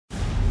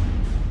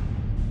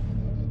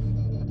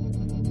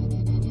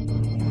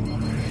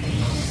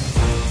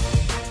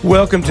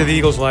Welcome to the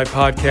Eagles Live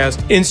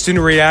podcast, Instant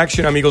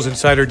Reaction. I'm Eagles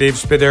insider Dave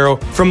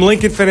Spadaro. From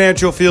Lincoln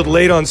Financial Field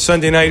late on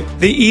Sunday night,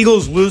 the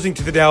Eagles losing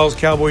to the Dallas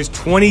Cowboys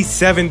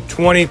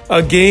 27-20,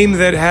 a game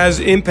that has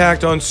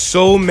impact on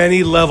so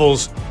many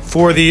levels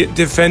for the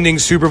defending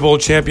Super Bowl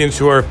champions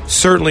who are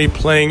certainly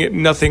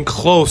playing nothing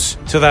close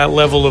to that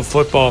level of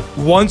football.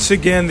 Once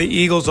again, the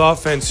Eagles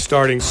offense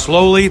starting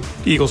slowly.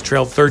 The Eagles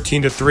trailed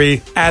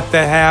 13-3 at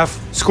the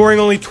half, scoring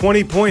only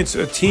 20 points,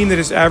 a team that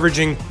is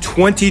averaging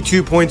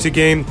 22 points a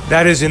game.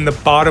 That is in the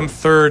bottom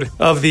third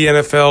of the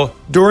NFL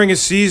during a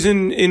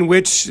season in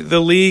which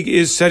the league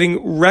is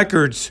setting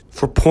records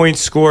for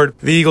points scored.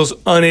 The Eagles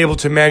unable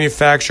to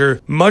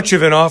manufacture much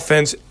of an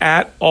offense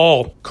at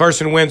all.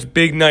 Carson Wentz,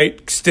 big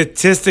night,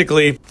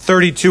 statistically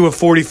 32 of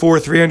 44,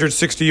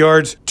 360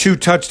 yards, 2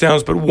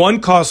 touchdowns, but 1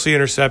 costly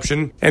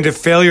interception and a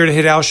failure to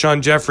hit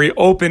Alshon Jeffrey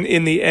open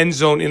in the end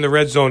zone, in the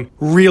red zone,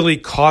 really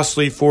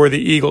costly for the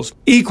Eagles.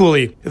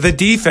 Equally, the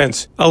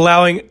defense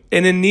allowing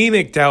an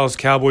anemic Dallas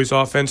Cowboys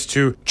offense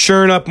to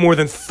churn up more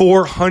than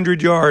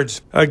 400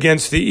 yards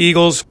against the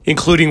Eagles,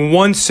 including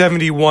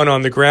 171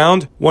 on the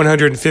ground,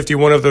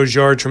 151 of those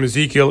yards from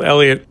Ezekiel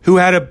Elliott, who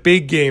had a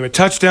big game, a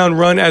touchdown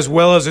run as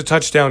well as a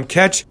touchdown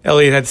catch.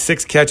 Elliott had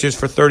 6 catches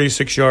for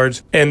 36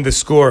 yards and the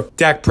score.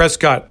 Dak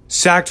Prescott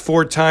sacked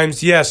 4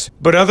 times, yes,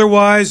 but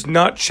otherwise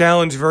not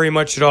challenged very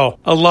much at all.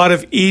 A lot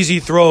of easy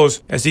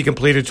throws as he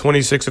completed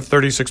 26 of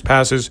 36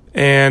 passes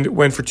and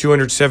went for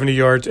 270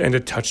 yards and a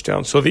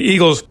touchdown. So the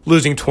Eagles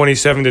losing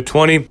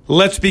 27-20.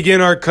 Let's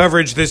begin our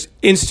coverage, this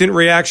instant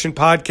reaction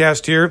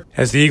podcast here,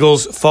 as the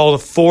Eagles fall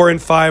to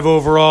 4-5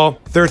 overall,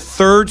 their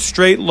 3rd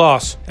straight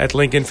loss at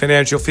Lincoln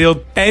Financial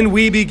Field. And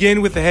we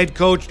begin with the head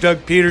coach,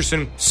 Doug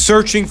Peterson,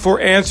 searching for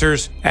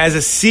answers as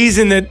a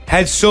season that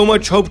had so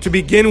much hope to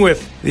begin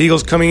with. The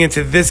Eagles coming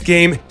into this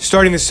game,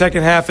 starting the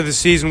second half of the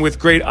season with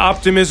great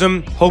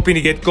optimism, hoping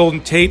to get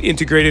Golden Tate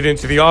integrated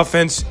into the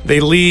offense. They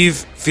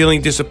leave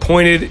feeling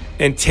disappointed,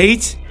 and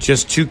Tate,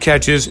 just 2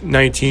 catches,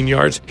 19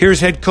 yards.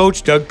 Here's head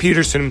coach Doug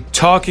Peterson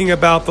talking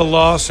about the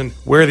loss and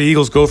where the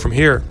Eagles go from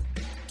here.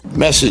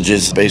 Message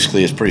is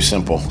pretty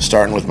simple.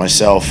 Starting with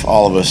myself,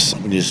 all of us,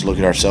 we just look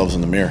at ourselves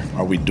in the mirror.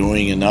 Are we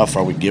doing enough?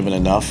 Are we giving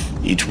enough?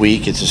 Each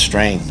week, it's a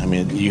strain. I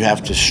mean, you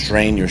have to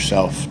strain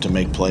yourself to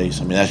make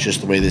plays. I mean, that's just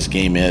the way this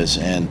game is,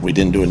 and we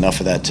didn't do enough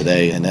of that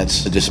today, and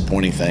that's a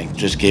disappointing thing.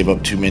 Just gave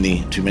up too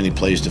many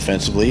plays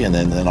defensively, and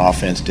then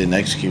offense didn't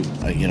execute,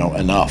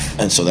 enough.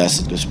 And so that's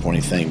the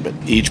disappointing thing. But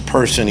each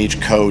person,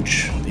 each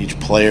coach, each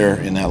player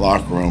in that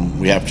locker room,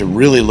 we have to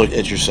really look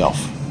at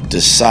yourself.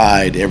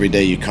 Decide every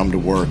day you come to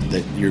work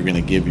that you're going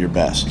to give your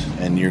best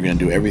and you're going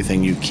to do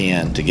everything you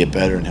can to get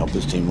better and help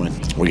this team win.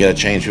 We got to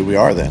change who we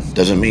are then.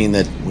 Doesn't mean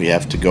that we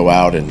have to go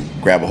out and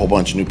grab a whole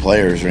bunch of new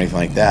players or anything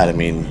like that. I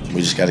mean,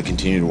 we just got to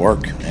continue to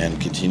work and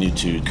continue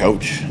to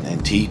coach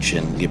and teach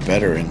and get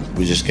better, and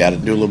we just got to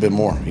do a little bit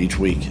more each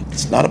week.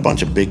 It's not a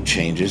bunch of big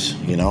changes,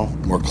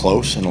 we're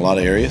close in a lot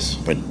of areas,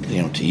 but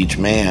to each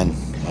man,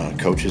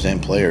 coaches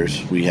and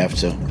players, we have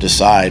to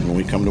decide when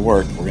we come to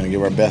work, we're going to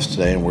give our best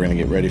today and we're going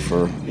to get ready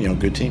for a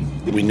good team.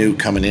 We knew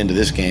coming into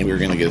this game we were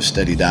going to get a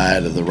steady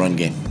diet of the run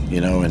game,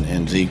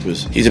 and Zeke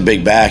he's a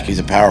big back, he's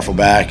a powerful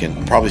back,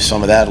 and probably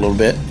some of that a little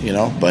bit,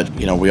 but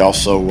we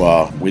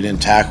also we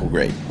didn't tackle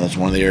great. That's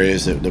one of the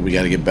areas that we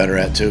got to get better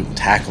at too.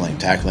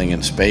 Tackling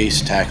in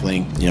space,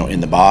 tackling in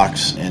the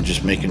box, and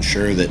just making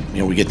sure that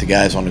we get the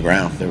guys on the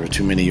ground. There were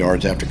too many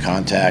yards after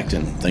contact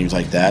and things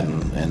like that,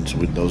 and so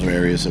those are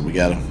areas that we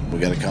got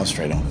to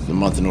concentrate on. The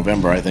month of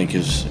November, I think,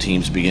 is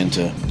teams begin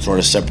to sort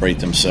of separate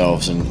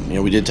themselves,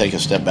 and we did take a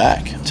step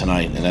back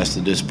tonight, and that's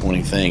the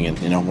disappointing thing. And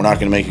we're not going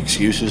to make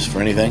excuses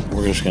for anything.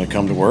 We're just going to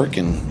come to work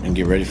and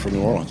get ready for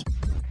New Orleans.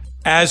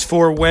 As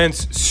for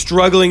Wentz,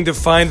 struggling to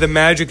find the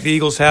magic the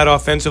Eagles had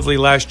offensively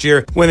last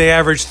year when they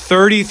averaged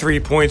 33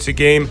 points a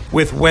game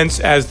with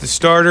Wentz as the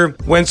starter.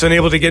 Wentz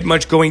unable to get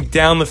much going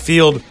down the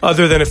field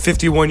other than a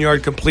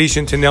 51-yard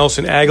completion to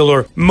Nelson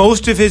Agholor.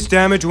 Most of his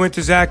damage went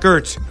to Zach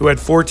Ertz, who had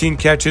 14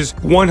 catches,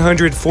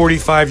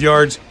 145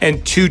 yards,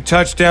 and 2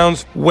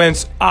 touchdowns.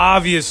 Wentz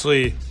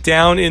obviously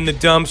down in the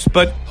dumps,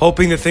 but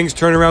hoping that things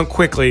turn around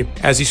quickly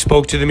as he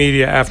spoke to the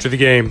media after the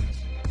game.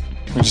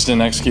 We just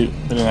didn't execute.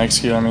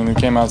 I mean, we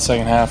came out the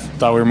second half,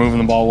 thought we were moving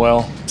the ball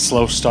well.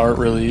 Slow start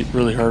really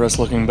hurt us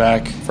looking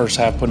back. First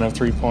half putting up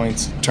 3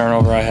 points.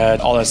 Turnover I had.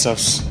 All that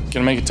stuff's going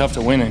to make it tough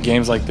to win in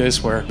games like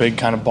this where big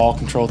kind of ball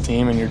control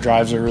team and your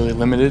drives are really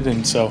limited.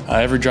 And so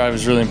every drive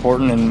is really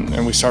important,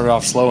 and we started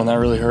off slow, and that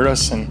really hurt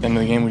us. And in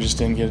the game, we just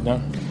didn't get it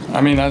done. I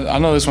mean, I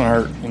know this one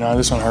hurt.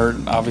 This one hurt.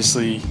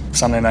 Obviously,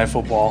 Sunday Night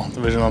Football,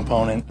 divisional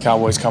opponent,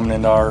 Cowboys coming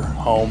into our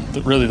home.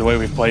 Really, the way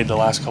we've played the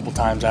last couple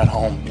times at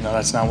home,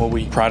 that's not what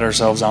we pride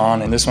ourselves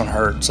on, and this one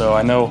hurt. So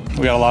I know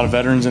we got a lot of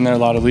veterans in there, a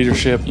lot of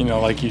leadership,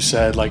 like you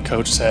said, like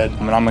Coach said,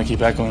 and I'm going to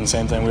keep echoing the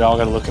same thing. We all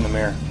got to look in the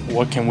mirror.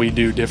 what can we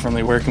do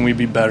differently? Where can we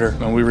be better?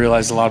 And we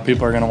realized a lot of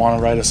people are going to want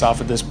to write us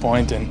off at this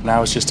point, and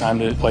now it's just time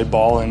to play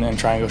ball and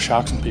try and go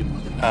shock some people.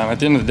 At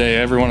the end of the day,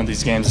 every one of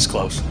these games is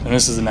close, and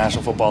this is the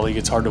National Football League.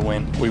 It's hard to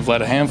win. We've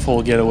let a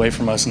handful get away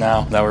from us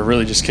now that we're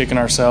really just kicking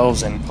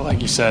ourselves, and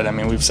like you said, I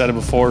mean, we've said it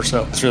before,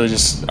 so it's really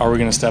just, are we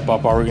going to step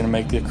up? Are we going to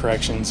make the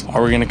corrections?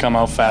 Are we going to come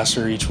out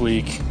faster each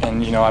week?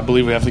 And, I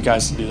believe we have the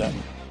guys to do that.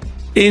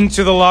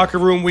 Into the locker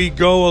room we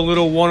go. A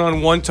little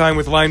one-on-one time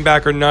with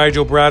linebacker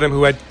Nigel Bradham,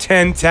 who had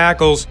 10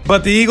 tackles.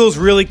 But the Eagles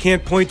really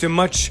can't point to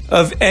much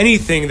of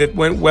anything that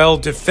went well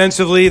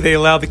defensively. They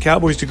allowed the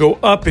Cowboys to go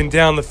up and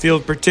down the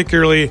field,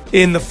 particularly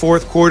in the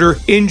fourth quarter.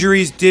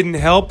 Injuries didn't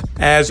help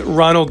as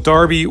Ronald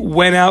Darby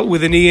went out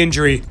with a knee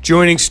injury,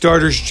 joining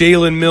starters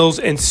Jalen Mills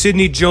and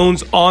Sidney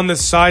Jones on the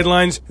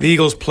sidelines. The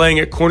Eagles playing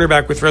at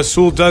cornerback with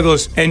Rasul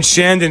Douglas and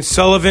Shandon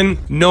Sullivan.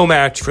 No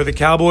match for the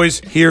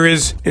Cowboys. Here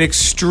is an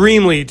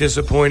extremely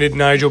disappointed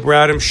Nigel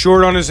Bradham,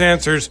 short on his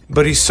answers,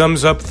 but he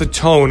sums up the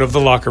tone of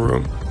the locker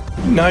room.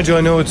 Nigel,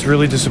 I know it's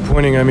really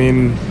disappointing. I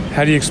mean,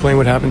 how do you explain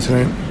what happened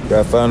tonight?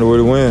 Got to find a way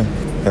to win.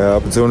 Had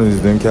opportunities,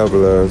 didn't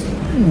capitalize.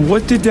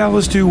 What did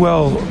Dallas do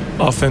well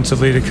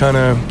offensively to kind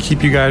of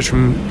keep you guys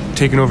from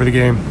taking over the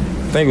game?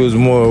 I think it was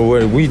more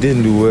what we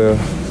didn't do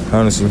well,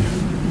 honestly.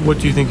 What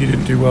do you think you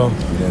didn't do well?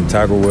 We didn't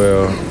tackle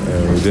well,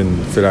 and we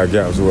didn't fit our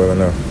gaps well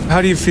enough.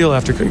 How do you feel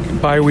after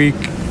bye week?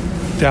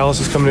 Dallas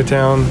is coming to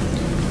town.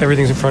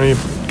 Everything's in front of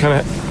you. Kind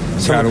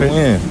of gotta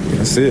win.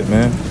 That's it,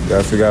 man.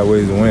 Gotta figure out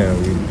ways to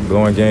win. We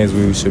blowing games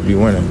we should be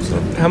winning. So.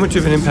 How much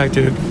of an impact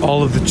did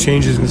all of the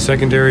changes in the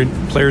secondary,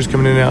 players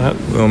coming in and out?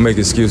 We don't make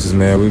excuses,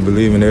 man. We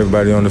believe in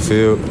everybody on the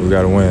field. We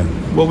gotta win.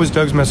 What was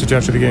Doug's message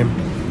after the game?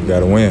 We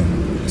gotta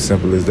win.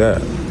 Simple as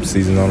that.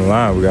 Season on the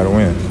line. We gotta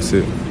win. That's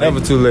it. Never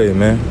too late,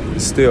 man.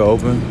 It's still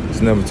open.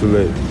 It's never too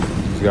late.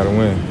 You gotta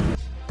win.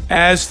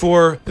 As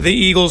for the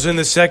Eagles in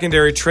the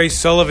secondary, Trey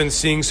Sullivan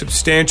seeing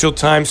substantial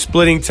time,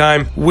 splitting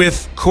time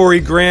with Corey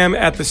Graham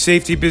at the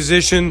safety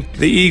position.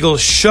 The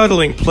Eagles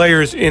shuttling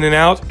players in and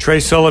out. Trey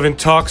Sullivan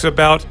talks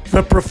about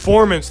the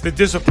performance, the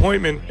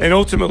disappointment, and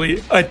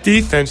ultimately a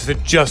defense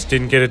that just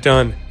didn't get it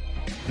done.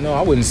 No,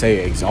 I wouldn't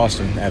say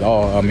exhaustion at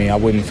all. I mean, I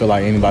wouldn't feel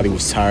like anybody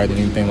was tired or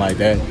anything like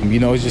that.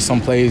 It's just some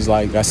plays,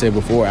 like I said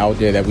before, out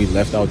there that we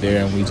left out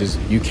there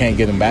and you can't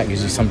get them back.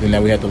 It's just something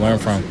that we have to learn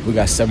from. We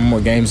got 7 more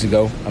games to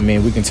go. I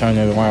mean, we can turn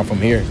it around from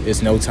here.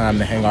 It's no time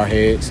to hang our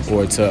heads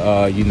or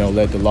to,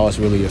 let the loss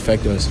really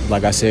affect us.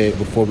 Like I said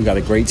before, we got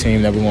a great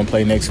team that we're going to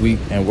play next week,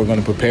 and we're going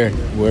to prepare.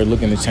 We're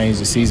looking to change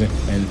the season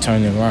and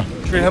turn it around.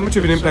 Trey, how much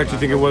of an impact do you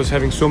think it was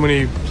having so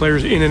many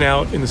players in and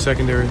out in the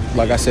secondary?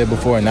 Like I said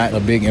before, not a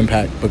big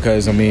impact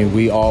because,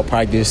 we all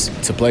practice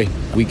to play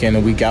week in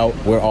and week out.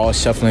 We're all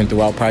shuffling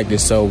throughout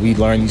practice, so we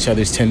learn each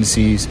other's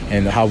tendencies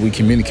and how we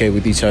communicate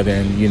with each other,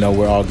 and,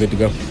 we're all good to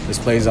go. There's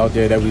plays out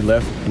there that we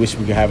left. Wish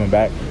we could have him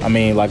back.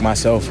 Like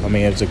myself,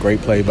 it was a great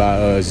play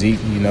by Zeke.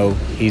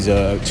 He's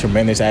a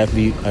tremendous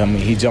athlete.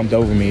 He jumped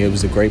over me. It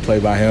was a great play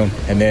by him.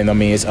 And then,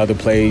 it's other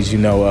plays,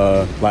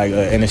 like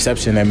an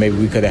interception that maybe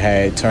we could have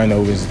had,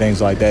 turnovers and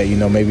things like that,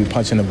 maybe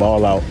punching the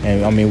ball out.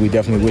 And, we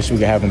definitely wish we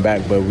could have him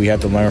back, but we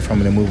have to learn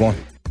from it and move on.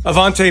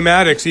 Avonte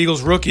Maddox,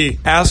 Eagles rookie,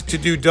 asked to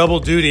do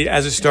double duty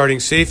as a starting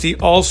safety,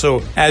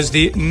 also as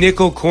the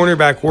nickel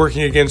cornerback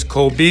working against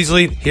Cole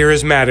Beasley. Here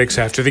is Maddox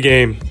after the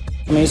game.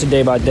 It's a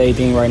day-by-day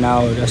thing right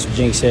now. That's what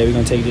Jinx said. We're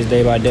going to take this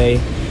day by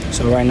day.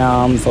 So right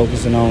now I'm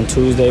focusing on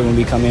Tuesday when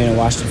we come in and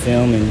watch the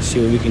film and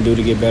see what we can do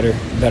to get better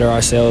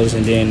ourselves.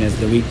 And then as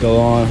the week go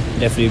on,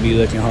 definitely be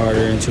looking harder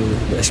into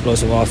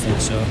explosive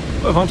offense. So,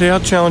 Avonte, how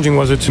challenging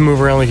was it to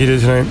move around like you did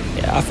tonight?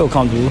 Yeah, I feel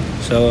comfortable.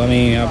 So,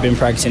 I've been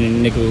practicing in the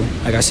nickel,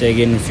 like I said,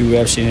 getting a few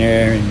reps in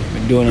there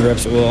and doing the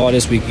reps. Well, all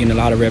this week, getting a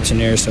lot of reps in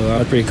there. So I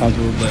was pretty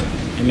comfortable, but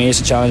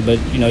it's a challenge, but,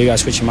 you got to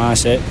switch your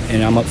mindset,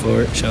 and I'm up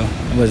for it, so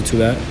it wasn't too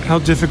bad. How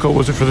difficult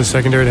was it for the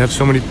secondary to have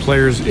so many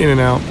players in and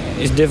out?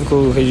 It's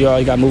difficult because you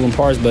already got moving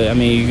parts, but,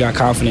 you got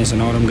confidence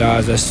in all them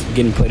guys that's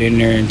getting put in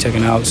there and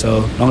taken out.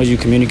 So as long as you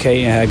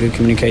communicate and have good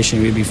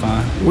communication, we'll be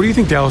fine. What do you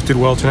think Dallas did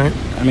well tonight?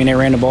 They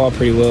ran the ball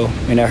pretty well,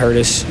 and that hurt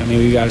us.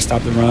 We got to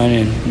stop the run,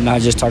 and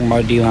not just talking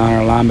about D-line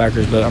or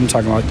linebackers, but I'm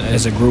talking about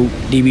as a group.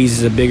 DBs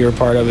is a bigger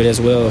part of it as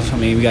well.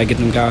 We got to get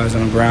them guys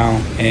on the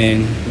ground,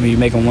 and when you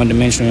make them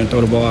one-dimensional and throw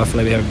the ball, I feel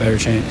like we have a better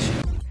chance.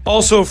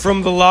 Also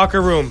from the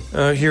locker room,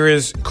 here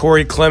is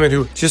Corey Clement,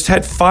 who just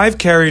had 5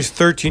 carries,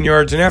 13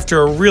 yards, and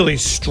after a really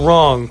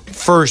strong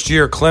first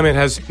year, Clement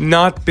has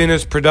not been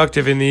as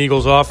productive in the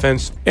Eagles'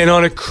 offense. And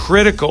on a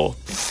critical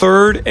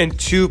 3rd and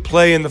 2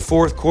 play in the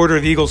fourth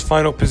quarter, the Eagles'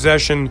 final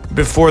possession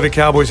before the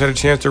Cowboys had a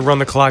chance to run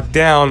the clock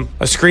down,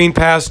 a screen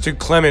pass to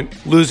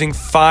Clement, losing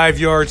 5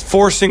 yards,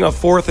 forcing a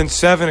 4th and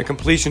 7, a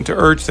completion to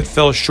Ertz that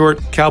fell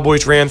short.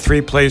 Cowboys ran 3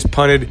 plays,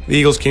 punted. The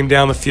Eagles came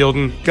down the field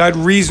and got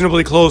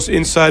reasonably close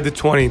inside the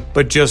 20.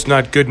 But just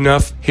not good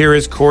enough. Here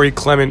is Corey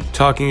Clement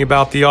talking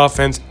about the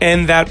offense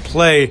and that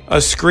play, a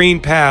screen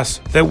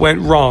pass that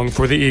went wrong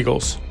for the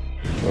Eagles.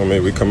 I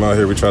mean, we come out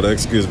here, we try to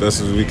execute as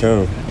best as we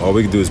can. All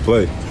we can do is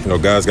play. You know,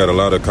 guys got a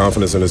lot of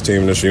confidence in this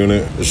team, in this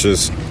unit. It's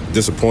just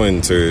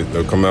disappointing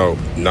to come out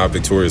not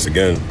victorious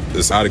again.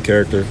 It's out of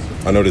character.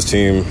 I know this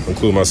team,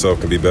 including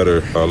myself, can be better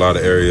in a lot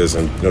of areas,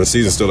 and the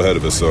season's still ahead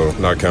of us, so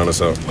not count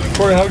us out.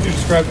 Corey, how would you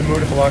describe the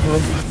mood of the locker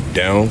room?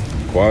 Down,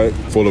 quiet,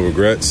 full of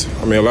regrets.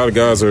 I mean, a lot of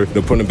guys are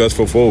putting the best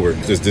foot forward.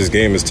 This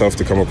game is tough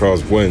to come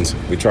across wins.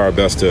 We try our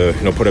best to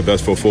put our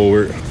best foot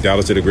forward.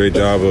 Dallas did a great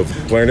job of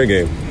playing their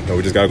game.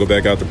 We just got to go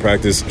back out to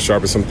practice,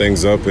 sharpen some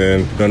things up,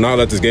 and not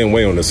let this game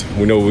weigh on us.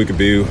 We know we could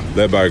be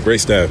led by a great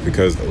staff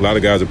because a lot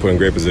of guys are put in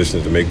great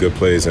positions to make good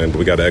plays, and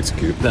we got to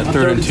execute. That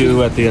 3rd and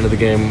 2 at the end of the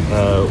game,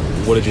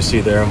 what did you see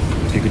there?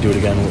 If you could do it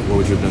again, what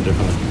would you have done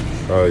differently?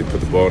 Probably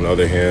put the ball in the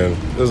other hand.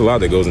 There's a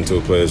lot that goes into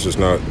a play. It's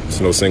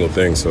no single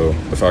thing. So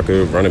if I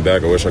could run it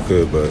back, I wish I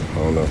could, but I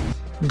don't know.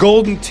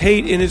 Golden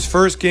Tate in his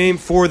first game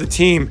for the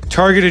team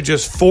targeted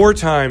just 4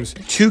 times,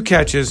 2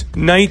 catches,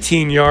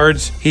 19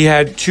 yards. He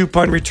had 2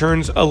 punt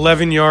returns,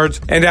 11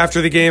 yards. And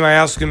after the game, I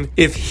asked him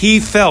if he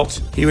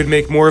felt he would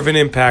make more of an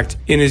impact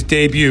in his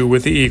debut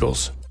with the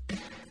Eagles.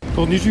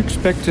 Golden, did you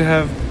expect to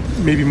have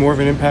maybe more of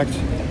an impact?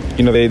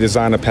 They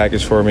designed a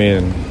package for me,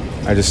 and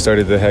I just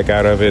studied the heck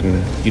out of it.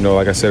 And,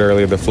 like I said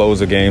earlier, the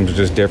flows of games are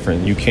just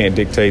different. You can't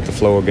dictate the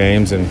flow of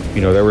games. And,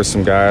 there were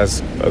some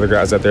other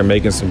guys out there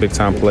making some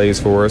big-time plays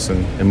for us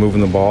and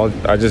moving the ball.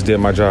 I just did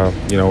my job.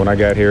 When I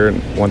got here,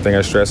 one thing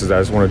I stress is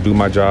I just want to do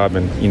my job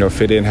and,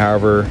 fit in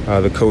however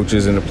the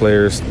coaches and the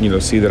players,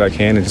 see that I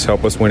can and just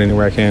help us win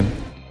anywhere I can.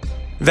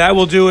 That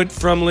will do it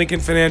from Lincoln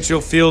Financial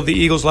Field, the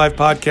Eagles Live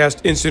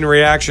podcast, Instant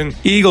Reaction.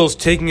 Eagles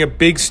taking a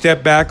big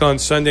step back on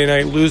Sunday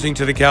night, losing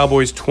to the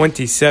Cowboys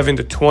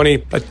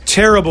 27-20. A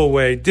terrible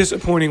way,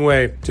 disappointing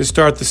way to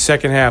start the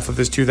second half of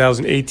this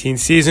 2018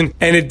 season.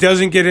 And it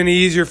doesn't get any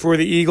easier for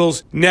the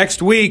Eagles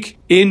next week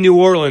in New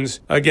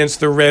Orleans against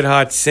the Red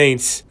Hot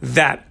Saints.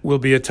 That will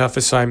be a tough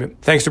assignment.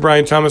 Thanks to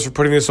Brian Thomas for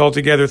putting this all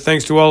together.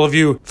 Thanks to all of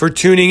you for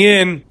tuning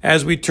in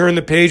as we turn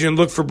the page and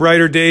look for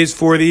brighter days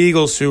for the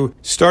Eagles, who,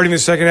 starting the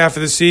second half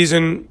of the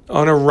season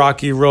on a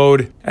rocky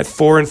road at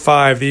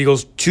 4-5, the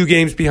Eagles 2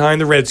 games behind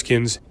the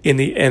Redskins in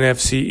the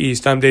NFC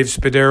East. I'm Dave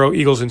Spadaro,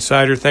 Eagles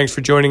Insider. Thanks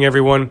for joining,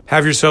 everyone.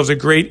 Have yourselves a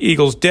great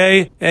Eagles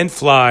day, and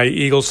fly,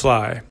 Eagles,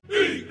 fly.